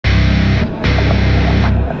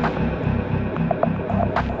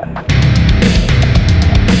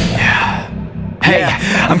Hey,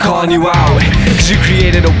 I'm calling you out, cause you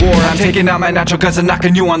created a war. I'm taking out my natural guns and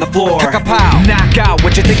knocking you on the floor. Pow, knock out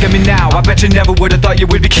what you think of me now. I bet you never would've thought you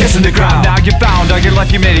would be kissing the ground. Now you found all your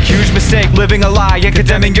life you made a huge mistake, living a lie and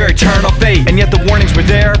condemning your eternal fate. And yet the warnings were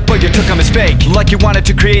there, but you took them as fake. Like you wanted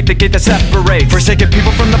to create the gate that separates forsaken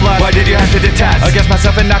people from the blood. Why did you have to detach against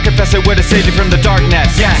myself and not confess it would've saved you from the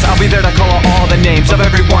darkness? Yes, I'll be there to call out all the names of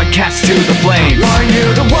everyone cast to the flames. Are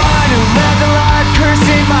you the one who led the life,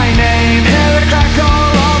 cursing my name? Hear it crackle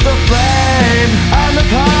all the flame. I'm the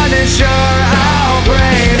Punisher, I'll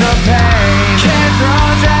bring the pain. Can't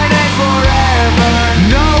throw it forever,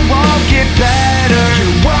 no won't get better. You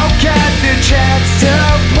won't get the chance to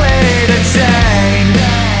play it insane.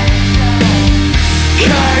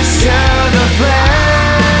 Curse to the flame.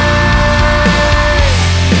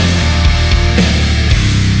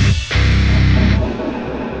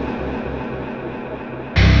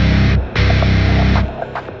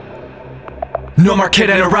 No more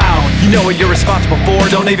kidding around, you know what you're responsible for.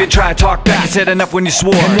 Don't even try to talk back, you said enough when you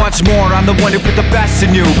swore. And once more, I'm the one who put the best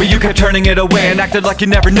in you, but you kept turning it away and acted like you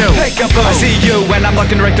never knew. I see you and I'm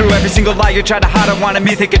looking right through every single lie you try to hide. I wanted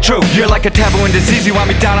me think it true. You're like a taboo and disease, you want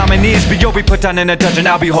me down on my knees, but you'll be put down in a dungeon,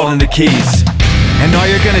 I'll be holding the keys. And all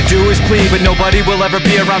you're gonna do is plead, but nobody will ever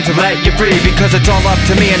be around to let you free, because it's all up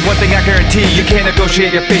to me, and one thing I guarantee, you can't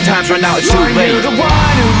negotiate your fate. Time's run out, it's too late. Are you the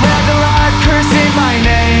one who led the life, cursing my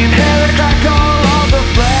name? Hear it crackle all the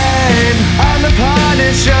flame. I'm the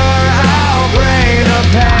Punisher, I'll bring the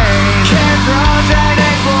pain. Can't throw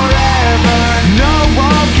it forever, no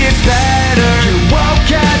won't get better. You won't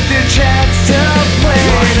get the chance to play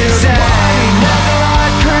it insane. Led the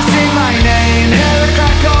life, cursing my name. Hear it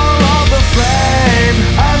crackle all the flame.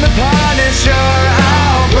 I'm the Punisher,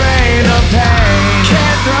 I'll bring the pain.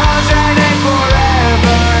 Can't throw it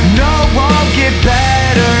forever, no won't get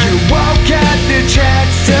better. You won't get the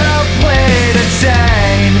chance to play it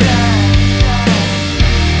insane.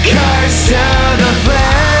 Curse to the flame.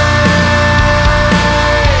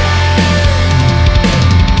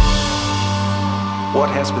 What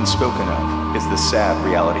has been spoken of is the sad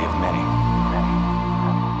reality of many.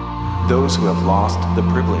 Those who have lost the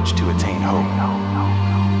privilege to attain hope.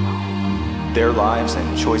 Their lives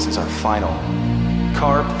and choices are final,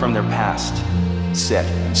 carved from their past, set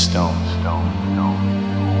in stone.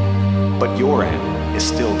 But your end is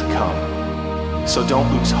still to come. So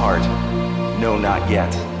don't lose heart, no, not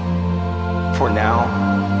yet. For now,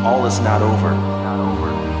 all is not over.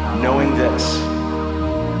 Knowing this,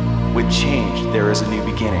 with change there is a new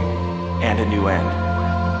beginning and a new end.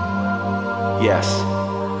 Yes,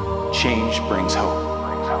 change brings hope.